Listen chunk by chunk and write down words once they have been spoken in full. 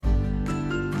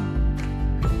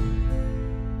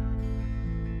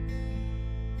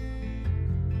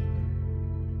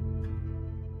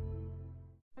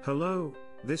Hello,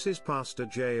 this is Pastor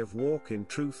Jay of Walk in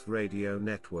Truth Radio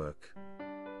Network.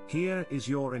 Here is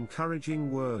your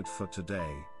encouraging word for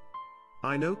today.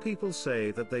 I know people say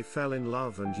that they fell in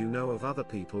love, and you know of other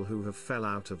people who have fell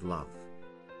out of love.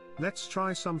 Let's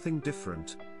try something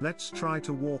different. Let's try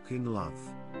to walk in love.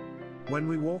 When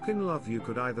we walk in love, you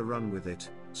could either run with it,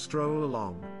 stroll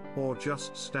along, or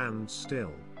just stand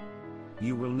still.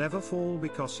 You will never fall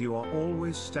because you are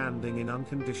always standing in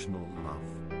unconditional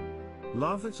love.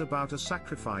 Love is about a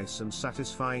sacrifice and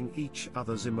satisfying each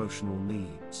other's emotional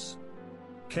needs.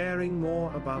 Caring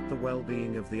more about the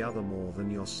well-being of the other more than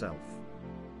yourself.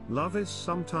 Love is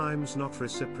sometimes not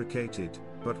reciprocated,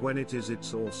 but when it is,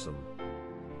 it's awesome.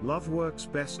 Love works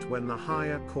best when the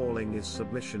higher calling is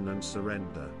submission and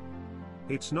surrender.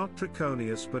 It's not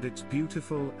draconian, but it's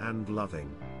beautiful and loving.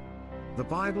 The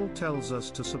Bible tells us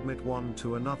to submit one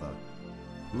to another.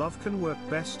 Love can work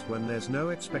best when there's no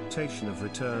expectation of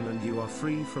return and you are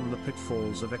free from the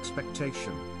pitfalls of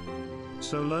expectation.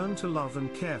 So learn to love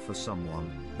and care for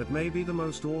someone. That may be the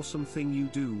most awesome thing you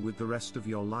do with the rest of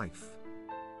your life.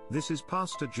 This is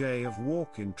Pastor Jay of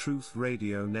Walk in Truth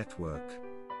Radio Network.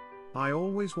 I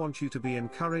always want you to be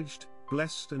encouraged,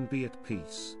 blessed, and be at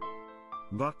peace.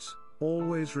 But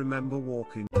always remember,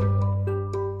 walk in